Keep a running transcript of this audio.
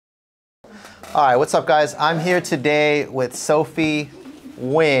All right, what's up, guys? I'm here today with Sophie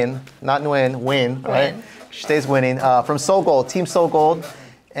Nguyen, not Nguyen, Nguyen, right? She stays winning, from Soul Gold, Team Soul Gold.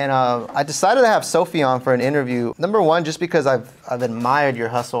 And I decided to have Sophie on for an interview. Number one, just because I've admired your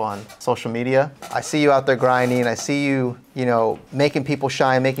hustle on social media. I see you out there grinding. I see you, making people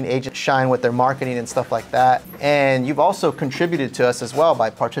shine, making agents shine with their marketing and stuff like that. And you've also contributed to us as well by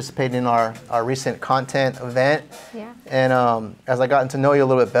participating in our recent content event. Yeah. And as I gotten to know you a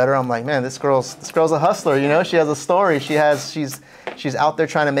little bit better, I'm like, man, this girl's a hustler. She has a story. She's out there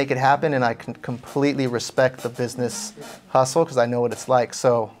trying to make it happen, and I can completely respect the business hustle because I know what it's like.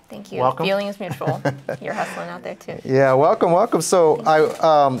 So thank you. Welcome. Feeling is mutual. You're hustling out there too. Yeah, welcome. So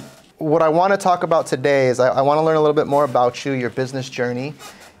what I want to talk about today is I want to learn a little bit more about you, your business journey.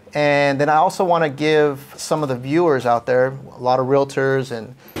 And then I also want to give some of the viewers out there, a lot of realtors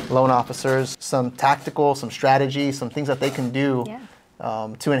and loan officers, some tactical, some strategy, some things that they can do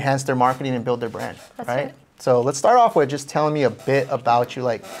to enhance their marketing and build their brand. That's right? So let's start off with just telling me a bit about you,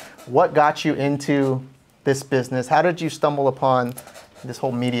 like what got you into this business? How did you stumble upon this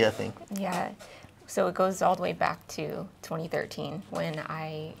whole media thing? Yeah. So it goes all the way back to 2013 when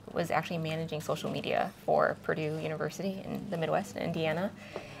I was actually managing social media for Purdue University in the Midwest, in Indiana,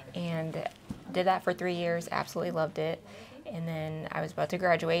 and did that for 3 years, absolutely loved it. And then I was about to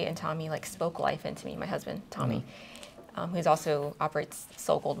graduate and Tommy spoke life into me, my husband, Tommy, who's also operates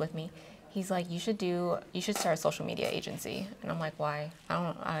Soul Gold with me. He's like, you should start a social media agency. And I'm like, why? I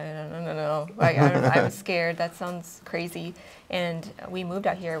don't know. I was scared. That sounds crazy. And we moved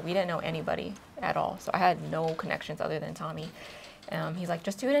out here. We didn't know anybody at all. So I had no connections other than Tommy. He's like,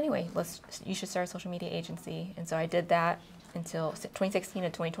 just do it anyway. You should start a social media agency. And so I did that until 2016 to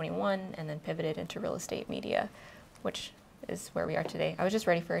 2021, and then pivoted into real estate media, which is where we are today. I was just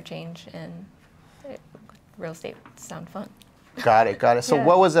ready for a change, and real estate sounded fun. Got it. So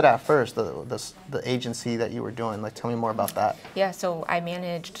what was it at first, the agency that you were doing? Tell me more about that. Yeah, so I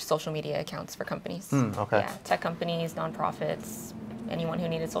managed social media accounts for companies. Okay. Yeah, tech companies, nonprofits, anyone who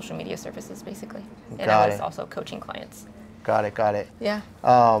needed social media services, basically. And Got I was it. also coaching clients. Got it. Yeah.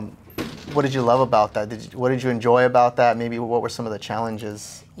 What did you love about that? What did you enjoy about that? Maybe what were some of the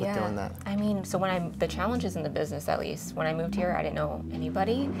challenges with doing that? I mean, so the challenges in the business, at least, when I moved here, I didn't know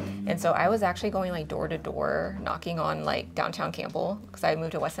anybody. And so I was actually going door to door, knocking on downtown Campbell, because I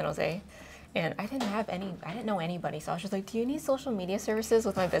moved to West San Jose. And I didn't know anybody. So I was just like, do you need social media services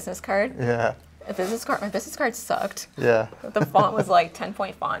with my business card? Yeah. My business card sucked. Yeah. The font was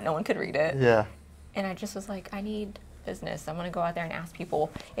 10-point font. No one could read it. Yeah. And I just was like, I need business. I'm going to go out there and ask people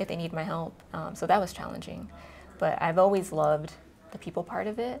if they need my help. So that was challenging. But I've always loved the people part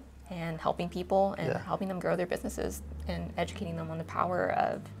of it and helping people and helping them grow their businesses and educating them on the power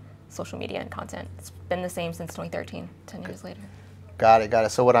of social media and content. It's been the same since 2013, 10 years later. Got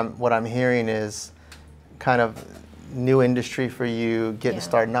it. So what I'm hearing is kind of new industry for you, getting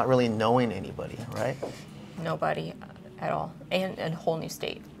started, not really knowing anybody, right? Nobody at all. And a whole new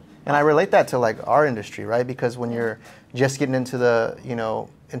state. And I relate that to our industry, right? Because when you're just getting into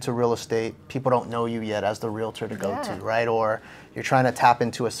into real estate, people don't know you yet as the realtor to go to, right? Or you're trying to tap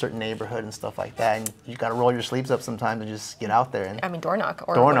into a certain neighborhood and stuff like that, and you got to roll your sleeves up sometimes and just get out there. And door knock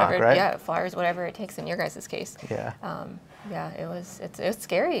or whatever, right? Yeah, flyers, whatever it takes in your guys' case. Yeah. It was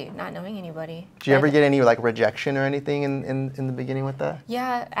scary not knowing anybody. Did you ever get any rejection or anything in the beginning with that?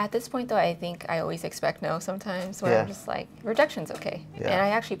 Yeah, at this point though, I think I always expect no sometimes, where I'm just like, rejection's okay. Yeah. And I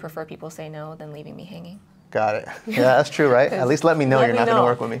actually prefer people say no than leaving me hanging. Got it. Yeah, that's true, right? At least let me know you're not going to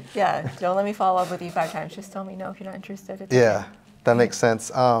work with me. Yeah, don't let me follow up with you 5 times. Just tell me no if you're not interested. Yeah, that makes sense.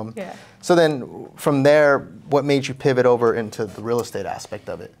 So then from there, what made you pivot over into the real estate aspect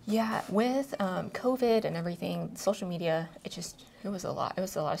of it? Yeah, with COVID and everything, social media, it was a lot. It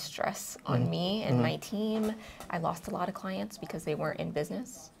was a lot of stress on me and my team. I lost a lot of clients because they weren't in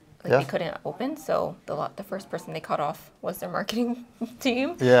business. They couldn't open, so the first person they cut off was their marketing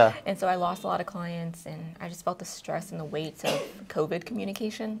team. Yeah. And so I lost a lot of clients, and I just felt the stress and the weight of COVID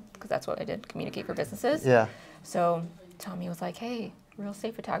communication, because that's what I did, communicate for businesses. Yeah. So Tommy was like, hey, real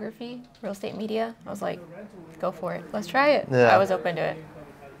estate photography, real estate media. I was like, go for it. Let's try it. Yeah. I was open to it.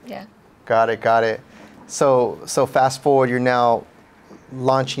 Yeah. Got it. So fast forward, you're now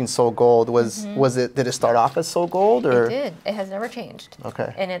launching Soul Gold. Did it start off as Soul Gold, or? It did. It has never changed.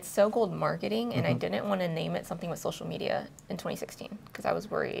 Okay. And it's Soul Gold Marketing, and I didn't want to name it something with social media in 2016 because I was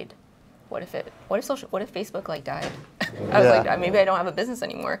worried. What if Facebook died? I was like, maybe I don't have a business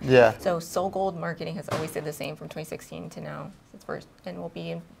anymore. Yeah. So Soul Gold Marketing has always stayed the same from 2016 to now. And we'll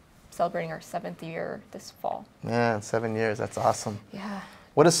be celebrating our 7th year this fall. Man, 7 years. That's awesome. Yeah.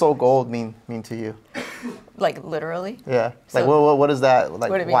 What does Soul Gold mean to you? Like literally. Yeah. So, Like what is that? Like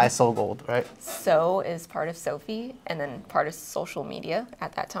what do you why mean? So Gold, right? So is part of Sophie and then part of social media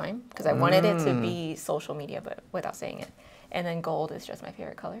at that time because I wanted it to be social media but without saying it. And then gold is just my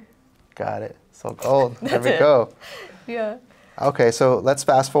favorite color. Got it. So Gold. There That's we it. go. Yeah. Okay, so let's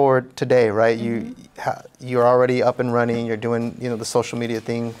fast forward today, right? You're already up and running. You're doing, the social media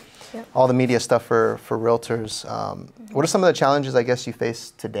thing, Yep. all the media stuff for realtors. What are some of the challenges I guess you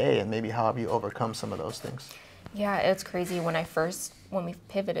face today, and maybe how have you overcome some of those things? Yeah, it's crazy. When we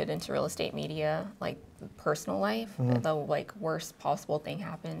pivoted into real estate media, like personal life, the like worst possible thing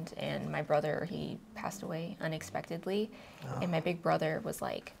happened, and my brother, he passed away unexpectedly, and my big brother was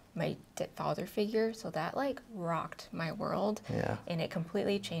like my father figure, so that like rocked my world, Yeah. and it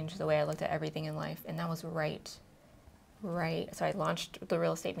completely changed the way I looked at everything in life, and that was right. So I launched the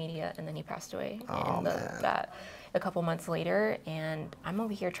real estate media, and then he passed away, and that a couple months later, and I'm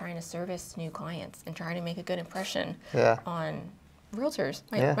over here trying to service new clients and trying to make a good impression on realtors,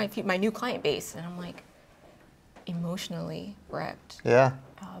 my new client base, and I'm like emotionally wrecked. Yeah.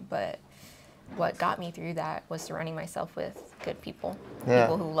 But what got me through that was surrounding myself with good people, Yeah.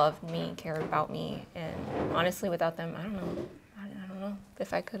 people who loved me, cared about me, and honestly, without them, I don't know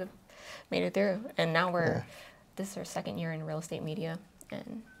if I could have made it through. And now this is our second year in real estate media,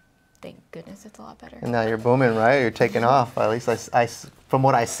 and thank goodness it's a lot better. And now you're booming, right? You're taking off. At least I from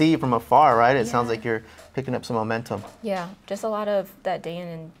what I see from afar, right? It sounds like you're picking up some momentum. Yeah, just a lot of that day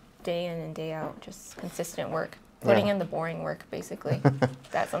in and day out, just consistent work, putting in the boring work, basically.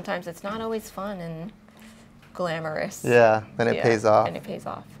 That sometimes it's not always fun and glamorous. Yeah, then it pays off. And it pays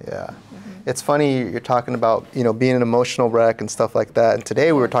off. Yeah. It's funny you're talking about, being an emotional wreck and stuff like that. And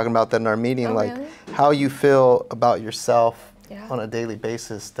today we were talking about that in our meeting, like really? how you feel about yourself Yeah. on a daily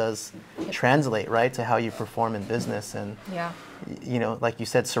basis does translate, right, to how you perform in business. And, like you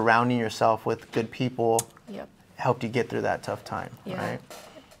said, surrounding yourself with good people helped you get through that tough time, right?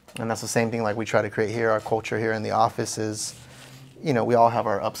 And that's the same thing like we try to create here. Our culture here in the office is, we all have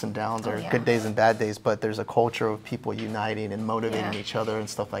our ups and downs, our good days and bad days, but there's a culture of people uniting and motivating each other and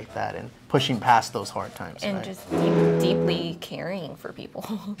stuff like that and pushing past those hard times. And right? just deeply caring for people.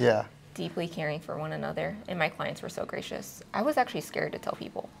 Yeah. Deeply caring for one another. And my clients were so gracious. I was actually scared to tell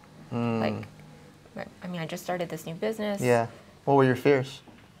people. Like, I just started this new business. Yeah. What were your fears?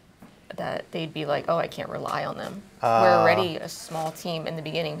 That they'd be like, oh, I can't rely on them. We're already a small team in the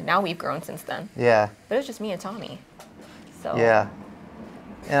beginning. Now we've grown since then. Yeah. But it was just me and Tommy. So. Yeah.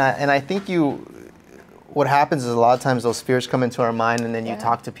 And I think what happens is a lot of times those fears come into our mind and then you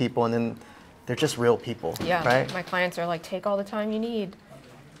talk to people and then they're just real people. Yeah. Right? My clients are like, take all the time you need.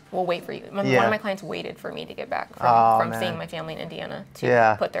 We'll wait for you. One of my clients waited for me to get back from seeing my family in Indiana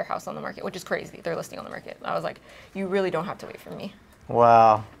to put their house on the market, which is crazy. They're listing on the market. I was like, you really don't have to wait for me.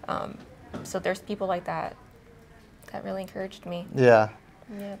 Wow. So there's people like that that really encouraged me. Yeah.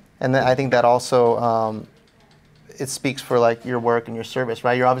 Yeah. And then I think that also it speaks for like your work and your service,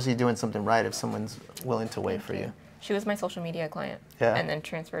 right? You're obviously doing something right if someone's willing to wait for you. She was my social media client. Yeah. And then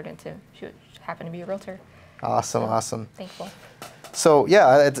transferred into, she happened to be a realtor. Awesome, So, awesome. Thankful. So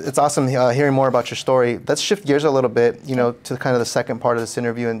yeah, it's awesome hearing more about your story. Let's shift gears a little bit, to kind of the second part of this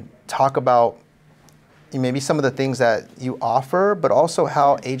interview and talk about maybe some of the things that you offer, but also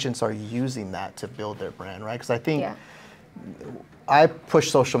how agents are using that to build their brand, right? Because I think I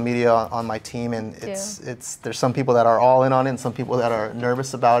push social media on my team, and there's some people that are all in on it, and some people that are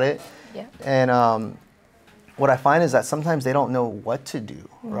nervous about it. Yeah. And what I find is that sometimes they don't know what to do,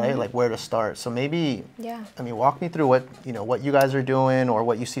 right? Like where to start. So maybe, walk me through what you guys are doing, or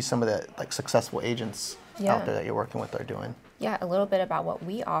what you see some of the like successful agents out there that you're working with are doing. Yeah, a little bit about what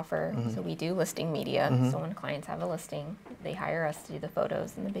we offer. So we do listing media. So when clients have a listing, they hire us to do the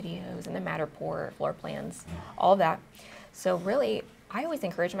photos and the videos and the Matterport, floor plans, all of that. So really, I always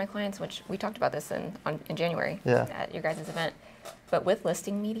encourage my clients, which we talked about this in January at your guys' event, but with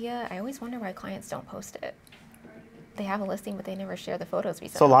listing media, I always wonder why clients don't post it. They have a listing, but they never share the photos we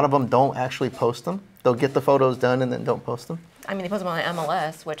send. So a lot of them don't actually post them? They'll get the photos done and then don't post them? I mean, they post them on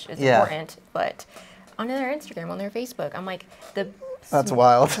MLS, which is important, but on their Instagram, on their Facebook, I'm like, that's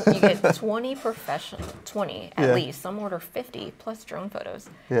wild. You get 20 at least. Some order 50 plus drone photos.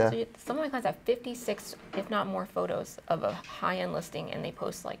 Yeah. So some of my clients have 56, if not more, photos of a high-end listing, and they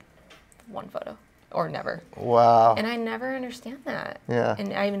post like one photo or never. Wow. And I never understand that. Yeah.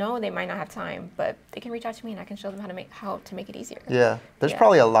 And I know they might not have time, but they can reach out to me, and I can show them how to make it easier. Yeah. There's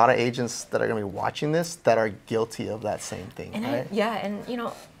probably a lot of agents that are going to be watching this that are guilty of that same thing, and right?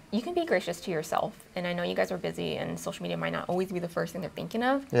 And you can be gracious to yourself. And I know you guys are busy, and social media might not always be the first thing they're thinking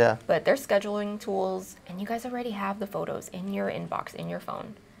of. Yeah. But there's scheduling tools, and you guys already have the photos in your inbox, in your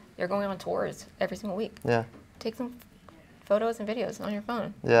phone. They're going on tours every single week. Yeah. Take some photos and videos on your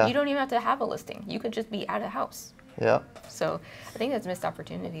phone. Yeah. You don't even have to have a listing. You could just be at a house. Yeah. So I think that's a missed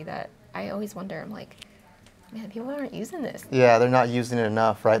opportunity that I always wonder. I'm like, man, people aren't using this. Yeah, they're not using it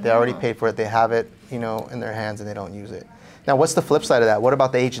enough, right? They already paid for it. They have it, you know, in their hands and they don't use it. Now, what's the flip side of that? What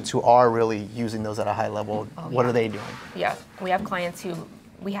about the agents who are really using those at a high level? What are they doing? Yeah, we have clients who,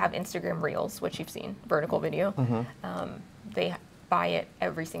 we have Instagram Reels, which you've seen, vertical video. They buy it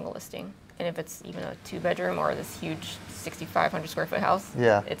every single listing. And if it's even a 2-bedroom or this huge 6,500 square foot house,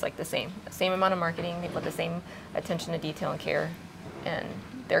 it's like the same amount of marketing. They put the same attention to detail and care, and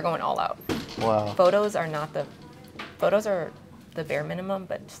they're going all out. Wow. Photos are the bare minimum,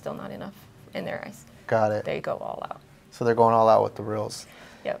 but still not enough in their eyes. Got it. They go all out. So they're going all out with the reels.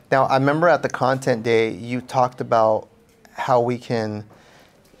 Yep. Now, I remember at the content day, you talked about how we can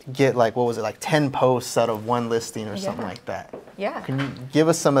get like, what was it, like 10 posts out of one listing or something like that. Yeah. Can you give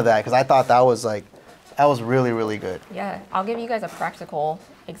us some of that? Because I thought that was really, really good. Yeah, I'll give you guys a practical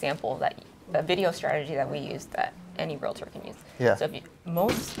example, that a video strategy that we use that any realtor can use. Yeah. So if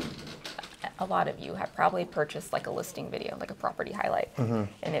a lot of you have probably purchased like a listing video, like a property highlight,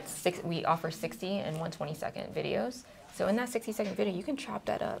 and we offer 60 and 120-second videos. So in that 60-second video, you can chop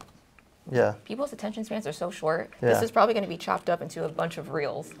that up. Yeah. People's attention spans are so short. Yeah. This is probably going to be chopped up into a bunch of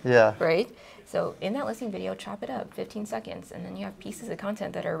reels. Yeah. Right? So in that listing video, chop it up 15 seconds, and then you have pieces of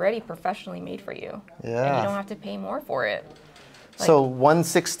content that are already professionally made for you. Yeah. And you don't have to pay more for it. So one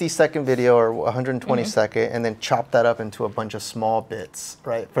 60-second video or 120-second, and then chop that up into a bunch of small bits,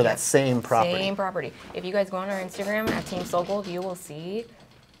 right? For that same property. Same property. If you guys go on our Instagram at Team Soul Gold, you will see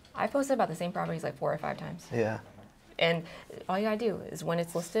I posted about the same properties like 4 or 5 times. Yeah. And all you gotta do is when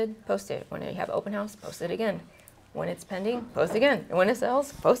it's listed, post it. When you have open house, post it again. When it's pending, post again. And when it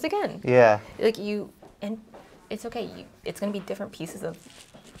sells, post again. Yeah. And it's okay. It's gonna be different pieces of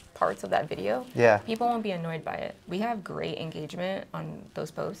parts of that video. Yeah. People won't be annoyed by it. We have great engagement on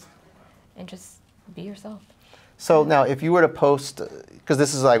those posts, and just be yourself. So now, if you were to post, because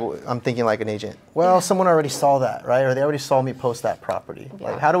this is like, I'm thinking like an agent, well, someone already saw that, right? Or they already saw me post that property.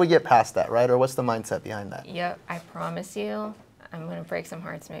 Yeah. Like, how do we get past that, right? Or what's the mindset behind that? Yep, I promise you, I'm gonna break some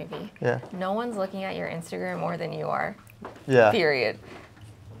hearts maybe. Yeah. No one's looking at your Instagram more than you are. Yeah. Period.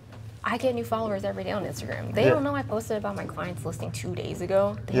 I get new followers every day on Instagram. They don't know I posted about my client's listing 2 days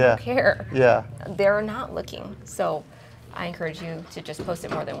ago. They don't care. Yeah. They're not looking. So I encourage you to just post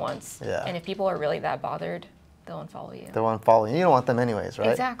it more than once. Yeah. And if people are really that bothered, they'll unfollow you. They'll unfollow you. You don't want them anyways, right?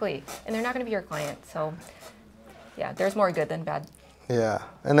 Exactly. And they're not going to be your client. So yeah, there's more good than bad. Yeah.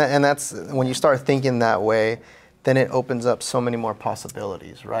 And that's when you start thinking that way, then it opens up so many more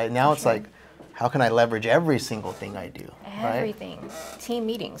possibilities, right? Now it's like, how can I leverage every single thing I do? Everything. Right? Team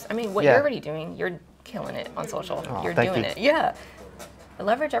meetings. I mean, what you're already doing, you're killing it on social. You're doing it. Yeah.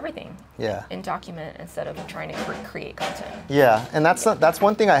 Leverage everything. Yeah. And document instead of trying to create content. Yeah. And that's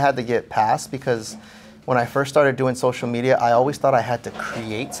one thing I had to get past, because when I first started doing social media, I always thought I had to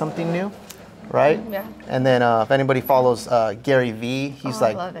create something new, right? Yeah. And then if anybody follows Gary Vee, he's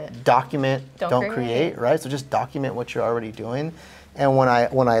like, document, don't create, right? So just document what you're already doing. And when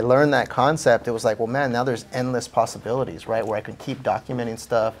I learned that concept, it was like, well, man, now there's endless possibilities, right? Where I can keep documenting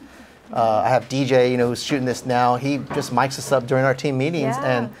stuff. I have DJ, who's shooting this now. He just mics us up during our team meetings,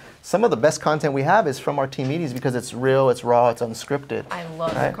 and some of the best content we have is from our team meetings because it's real, it's raw, it's unscripted. I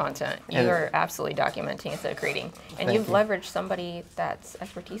love your content. You are absolutely documenting instead of creating. And you've leveraged somebody that's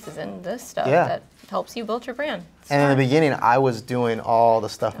expertise is in this stuff that helps you build your brand. And in the beginning, I was doing all the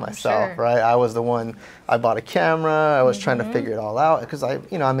stuff myself, right? I was the one, I bought a camera, I was trying to figure it all out because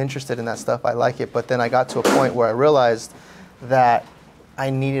I'm interested in that stuff, I like it. But then I got to a point where I realized that I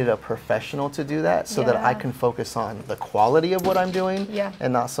needed a professional to do that so that I can focus on the quality of what I'm doing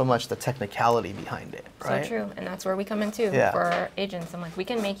and not so much the technicality behind it, right? So true, and that's where we come in too for our agents. I'm like, we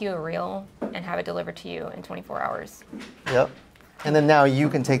can make you a reel and have it delivered to you in 24 hours. Yep. And then now you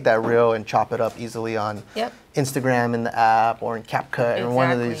can take that reel and chop it up easily on Instagram in the app or in CapCut or one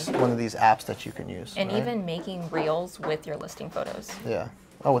of these apps that you can use. And even making reels with your listing photos. Yeah.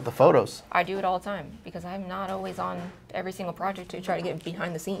 Oh, with the photos. I do it all the time because I'm not always on every single project to try to get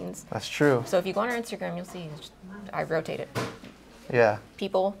behind the scenes. That's true. So if you go on our Instagram, you'll see I rotate it. Yeah.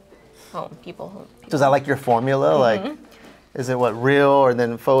 People, home, people, home. So is that like your formula? Like, is it what, reel or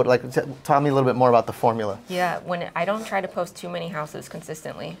then photo? Like, tell me a little bit more about the formula. Yeah, I don't try to post too many houses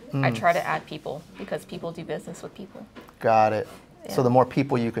consistently. I try to add people because people do business with people. Got it. Yeah. So the more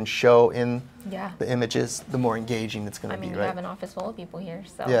people you can show in the images, the more engaging it's going to be, right? I mean, you have an office full of people here,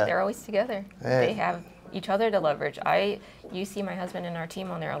 so they're always together. Hey. They have each other to leverage. You see my husband and our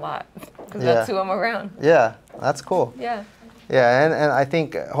team on there a lot because that's who I'm around. Yeah, that's cool. Yeah. Yeah, and I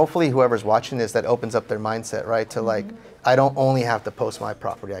think hopefully whoever's watching this, that opens up their mindset, right? To like, I don't only have to post my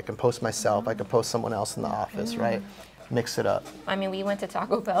property. I can post myself. I can post someone else in the office, right? Mix it up. I mean, we went to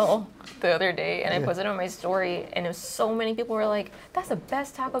Taco Bell the other day, and I posted on my story, and it was so many people were like, "That's the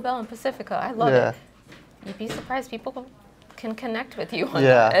best Taco Bell in Pacifica. I love it." You'd be surprised people can connect with you on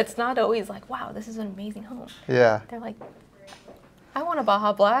that. It's not always like, "Wow, this is an amazing home." Yeah. They're like, "I want a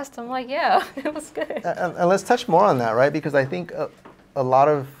Baja Blast." I'm like, "Yeah, it was good." And let's touch more on that, right? Because I think a lot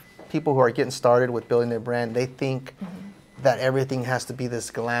of people who are getting started with building their brand, they think that everything has to be this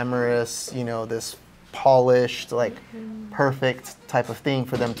glamorous, you know, this polished, like perfect type of thing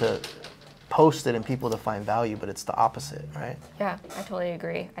for them to post it and people to find value, but it's the opposite, right? Yeah, I totally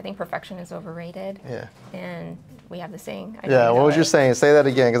agree. I think perfection is overrated. Yeah. And we have the saying. What was you saying? Say that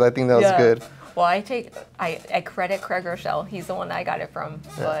again, because I think that was good. Well, I credit Craig Rochelle. He's the one that I got it from,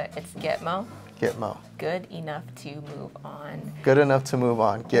 but it's Get Mo. Get Mo. Good enough to move on. Good enough to move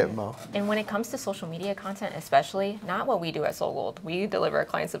on. Get Mo. And when it comes to social media content, especially, not what we do at Soul Gold. We deliver our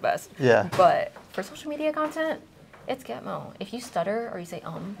clients the best. Yeah. But for social media content, it's Get Mo. If you stutter or you say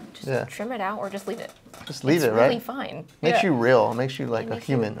just trim it out or just leave it. Just leave it, right? It's really fine. Makes you real. Makes you like a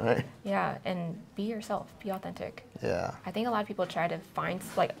human, right? Yeah, and be yourself. Be authentic. Yeah. I think a lot of people try to find,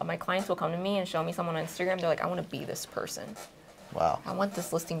 like, my clients will come to me and show me someone on Instagram. They're like, I want to be this person. Wow. I want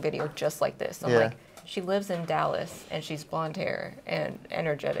this listing video just like this. I'm like, she lives in Dallas and she's blonde hair and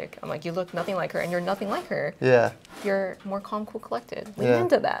energetic. I'm like, you look nothing like her and you're nothing like her. Yeah. You're more calm, cool, collected. Lean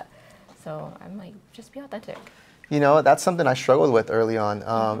into that. So I'm like, just be authentic. You know, that's something I struggled with early on.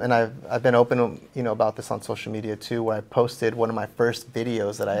 And I've been open, you know, about this on social media too, where I posted one of my first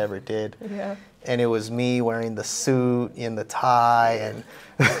videos that I ever did. Yeah. And it was me wearing the suit and the tie.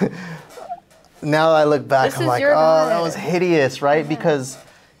 And now I look back, I'm like, oh, that was hideous, right? Because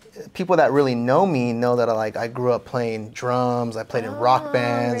people that really know me know that I grew up playing drums. I played in rock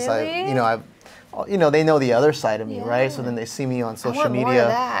bands. Really? They know the other side of me, right? So then they see me on social media. More of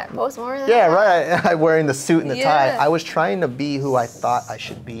that. Post more of that. Yeah, right. I'm wearing the suit and the tie. I was trying to be who I thought I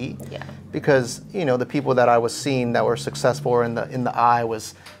should be. Yeah. Because the people that I was seeing that were successful or in the eye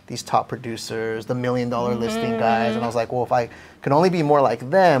was these top producers, the $1 million listing guys, and I was like, well, if I could only be more like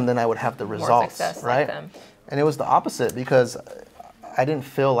them, then I would have the results, more success right? Like them. And it was the opposite because I didn't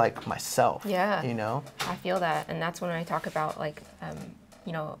feel like myself. Yeah. I feel that, and that's when I talk about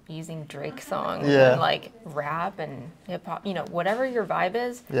using Drake songs and like rap and hip hop, whatever your vibe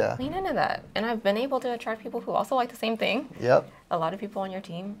is, lean into that. And I've been able to attract people who also like the same thing. Yep. A lot of people on your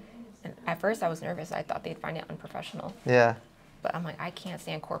team. And at first I was nervous. I thought they'd find it unprofessional. Yeah. But I'm like, I can't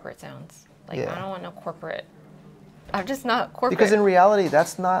stand corporate sounds. Like, I don't want no corporate. I'm just not corporate. Because in reality,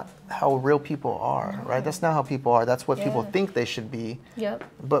 that's not how real people are, right? That's not how people are. That's what people think they should be. Yep.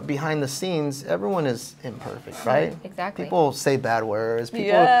 But behind the scenes, everyone is imperfect, right? Exactly. People say bad words.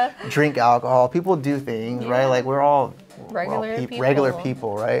 People drink alcohol. People do things, right? Like we're all regular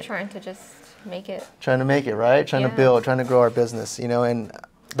people, right? Trying to just make it. Trying to make it, right? Trying to build, trying to grow our business, and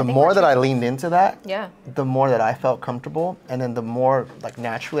the more that I leaned into that, the more that I felt comfortable, and then the more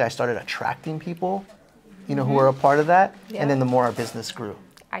naturally I started attracting people, who were a part of that, and then the more our business grew.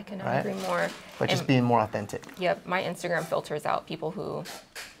 I cannot agree more. But just being more authentic. Yep, my Instagram filters out people who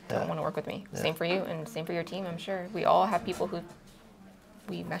don't want to work with me. Yeah. Same for you, and same for your team, I'm sure. We all have people who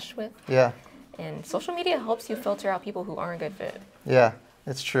we mesh with. Yeah. And social media helps you filter out people who aren't a good fit. Yeah.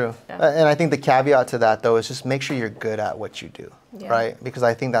 It's true. Yeah. And I think the caveat to that, though, is just make sure you're good at what you do, right? Because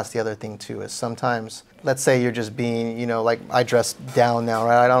I think that's the other thing, too, is sometimes, let's say you're just being, like I dress down now,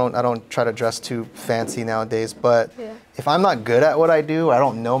 right? I don't try to dress too fancy nowadays, but if I'm not good at what I do, I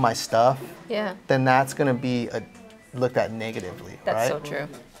don't know my stuff, then that's going to be looked at negatively, right? That's so true.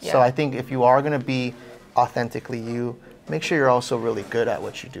 Yeah. So I think if you are going to be authentically you, make sure you're also really good at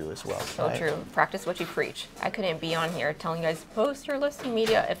what you do as well. So true. Practice what you preach. I couldn't be on here telling you guys post your listing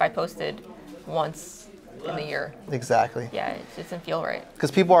media if I posted once in the year. Exactly. Yeah, it doesn't feel right. Because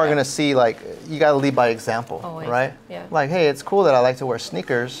people are going to see, you got to lead by example, right? Yeah. Like, hey, it's cool that I like to wear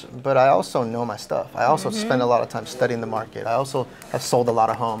sneakers, but I also know my stuff. I also spend a lot of time studying the market. I also have sold a lot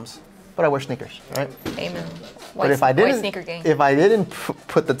of homes, but I wear sneakers, right? Amen. But if I didn't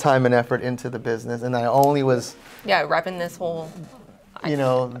put the time and effort into the business, and I only was repping this whole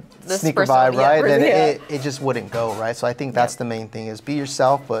sneaker vibe, right? Then it just wouldn't go, right? So I think that's the main thing: is be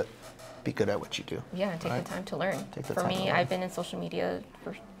yourself, but be good at what you do. Yeah, and take the time to learn. For me, I've been in social media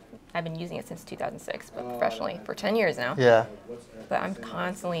I've been using it since 2006, but professionally for 10 years now. Yeah. But I'm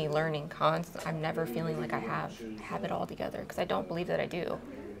constantly learning. I'm never feeling like I have it all together, because I don't believe that I do.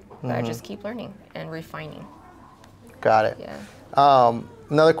 But I just keep learning and refining. Got it. Yeah.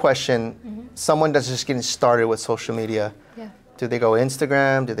 Another question. Someone that's just getting started with social media. Yeah. Do they go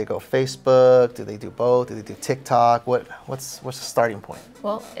Instagram? Do they go Facebook? Do they do both? Do they do TikTok? What's the starting point?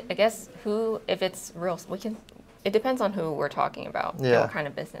 Well, I guess if it's real, it depends on who we're talking about, Yeah. what kind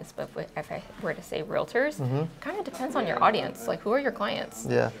of business. But if I were to say realtors, kind of depends on your audience. Like, who are your clients?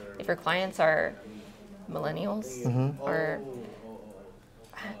 Yeah. If your clients are millennials or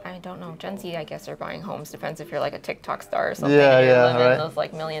I don't know, Gen Z, I guess, are buying homes. Depends if you're like a TikTok star or something. Yeah, and you're yeah, living right. in those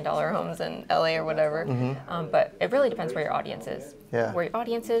like $1 million homes in LA or whatever. But it really depends where your audience is. Yeah. Where your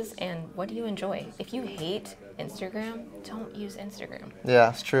audience is and what do you enjoy. If you hate Instagram, don't use Instagram. Yeah,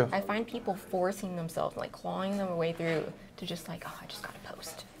 it's true. I find people forcing themselves, like clawing their way through to just like, oh, I just gotta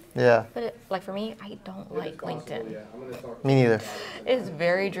post. Yeah. But like for me, I don't like LinkedIn. Me neither. It's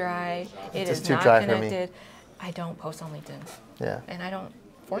very dry. It It's is too not dry for me. connected. I don't post on LinkedIn. Yeah. And I don't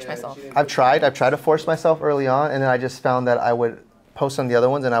force myself. I've tried to force myself early on, and then I just found that I would post on the other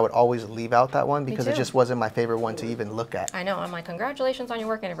ones and I would always leave out that one because it too. just wasn't my favorite one to even look at. I know. I'm like, congratulations on your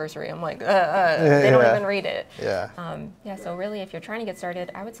work anniversary. I'm like, they don't even read it. Yeah. So really, if you're trying to get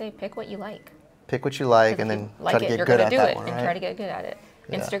started, I would say pick what you like. Pick what you like and If then you like try to it, get you're good gonna at do that it one, and right? try to get good at it.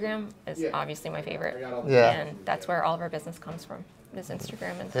 Yeah. Instagram is obviously my favorite. Yeah. And that's where all of our business comes from. Is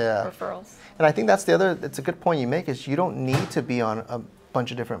Instagram and Yeah. referrals. And I think it's a good point you make is you don't need to be on a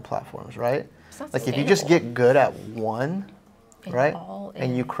bunch of different platforms, right? It's not Like if you just get good at one, And right? all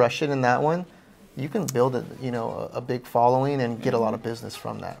And in. you crush it in that one, you can build a big following and get a lot of business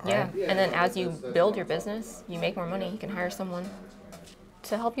from that, right? Yeah. And then as you build your business, you make more money. You can hire someone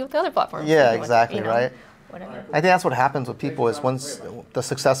to help you with the other platforms. Yeah, if you want, exactly, right? Whatever. I think that's what happens with people is once the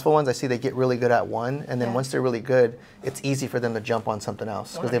successful ones, I see they get really good at one, and then Yeah. once they're really good, it's easy for them to jump on something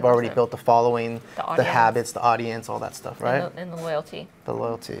else because they've already 100%. built the following, The the audience. habits, the audience, all that stuff, right? And the loyalty. The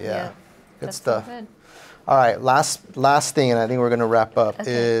loyalty, yeah. Good That's stuff. So good. All right, last thing, and I think we're going to wrap up,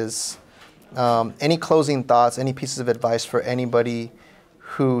 Okay. is any closing thoughts, any pieces of advice for anybody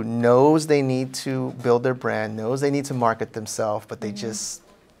who knows they need to build their brand, knows they need to market themselves, but they just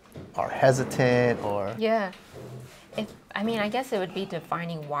are hesitant or... Yeah. I guess it would be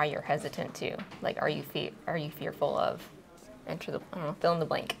defining why you're hesitant too. Like, are you fearful of fill in the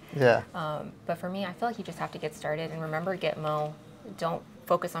blank. Yeah. But for me, I feel like you just have to get started and remember Gitmo. Don't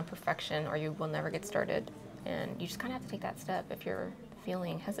focus on perfection or you will never get started. And you just kind of have to take that step if you're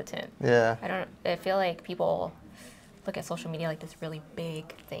feeling hesitant. Yeah. I feel like people look at social media like this really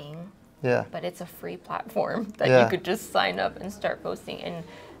big thing. Yeah. But it's a free platform that Yeah. you could just sign up and start posting. And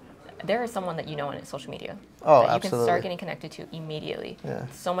there is someone that you know on social media Oh, that you absolutely. can start getting connected to immediately. Yeah.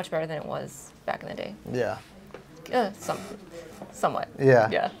 It's so much better than it was back in the day. Yeah. Somewhat. Yeah.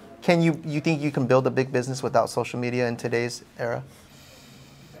 Yeah. Can you think you can build a big business without social media in today's era?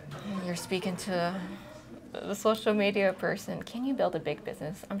 You're speaking to the social media person. Can you build a big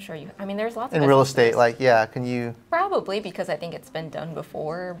business? I'm sure you. There's lots of In real businesses. estate, can you? Probably because I think it's been done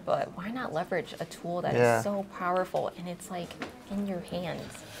before, but why not leverage a tool that Yeah. is so powerful and it's like in your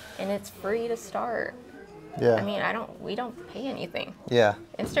hands and it's free to start. Yeah. We don't pay anything. Yeah.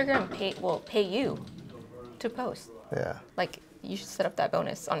 Instagram will pay you to post. Yeah. Like, you should set up that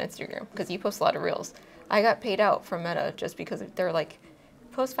bonus on Instagram because you post a lot of reels. I got paid out from Meta just because they're like,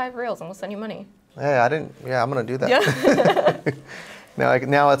 post 5 reels and we'll send you money. Hey, I'm gonna do that. Yeah.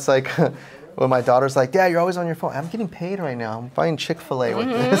 now it's like when my daughter's like, Dad, you're always on your phone. I'm getting paid right now. I'm buying Chick-fil-A with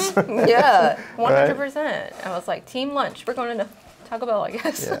this. Yeah, 100%. I was like, team lunch. We're going to Taco Bell, I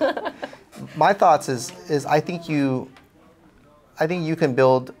guess. Yeah. My thoughts is I think you can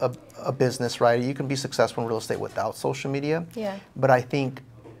build a business, right? You can be successful in real estate without social media. Yeah. But I think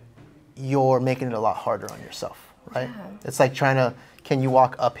you're making it a lot harder on yourself, right? Yeah. It's like can you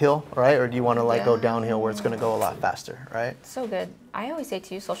walk uphill, right? Or do you want to go Yeah. downhill where it's going to go a lot faster, right? So good. I always say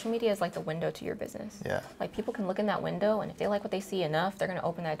too, social media is like the window to your business. Yeah. Like, people can look in that window and if they like what they see enough, they're going to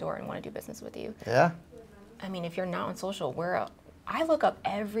open that door and want to do business with you. Yeah. If you're not on social, I look up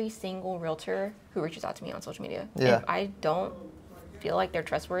every single realtor who reaches out to me on social media. Yeah. If I don't feel like they're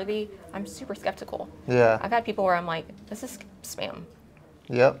trustworthy, I'm super skeptical. Yeah. I've had people where I'm like, this is spam.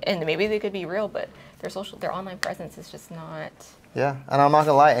 Yep. And maybe they could be real, but their online presence is just not. Yeah, and I'm not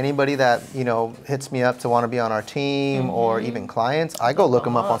gonna lie. Anybody that hits me up to want to be on our team or even clients, I go look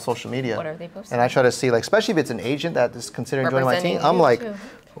them up on social media. What are they posting? And I try to see, especially if it's an agent that is considering joining my team. Representing I'm you, like,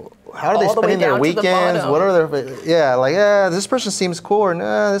 too. how are they All the way spending their down to the weekends? bottom. What are their? This person seems cool, or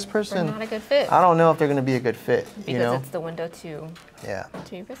nah, this person. They're not a good fit. I don't know if they're gonna be a good fit. Because it's the window to Yeah.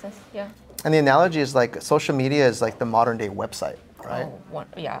 your business. Yeah. And the analogy is like social media is like the modern day website, right?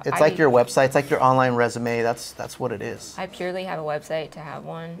 Yeah. It's like your website. It's like your online resume. That's what it is. I purely have a website to have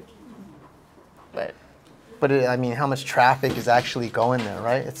one, but But how much traffic is actually going there,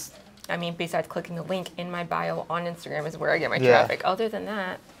 right? I mean, besides clicking the link in my bio on Instagram is where I get my Yeah. traffic. Other than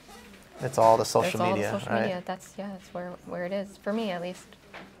that, It's all the social it's all media, the social right? media. That's where it is for me at least.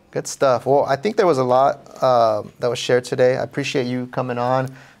 Good stuff. Well, I think there was a lot that was shared today. I appreciate you coming on.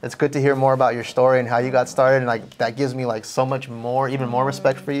 It's good to hear more about your story and how you got started, and like that gives me like so much more, even more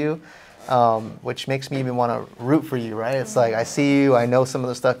respect for you, which makes me even want to root for you, right? It's like I see you, I know some of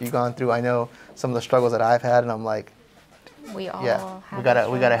the stuff you've gone through, I know some of the struggles that I've had, and I'm like, We all yeah,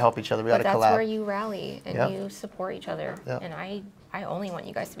 have we gotta help each other. We gotta But collab. that's where you rally and Yep. you support each other. Yep. And I only want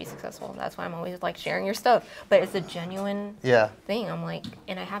you guys to be successful. That's why I'm always like sharing your stuff. But it's a genuine Yeah. thing. I'm like,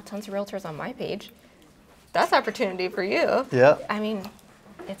 and I have tons of realtors on my page. That's opportunity for you. Yeah. I mean,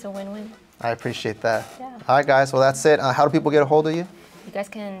 it's a win-win. I appreciate that. Yeah. All right, guys. Well, that's it. How do people get a hold of you? You guys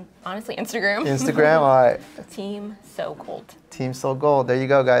can honestly Instagram. Instagram. All right. Team So Gold. Team Soul Gold. There you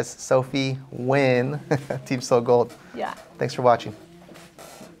go, guys. Sophie Nguyen. Team Soul Gold. Yeah. Thanks for watching.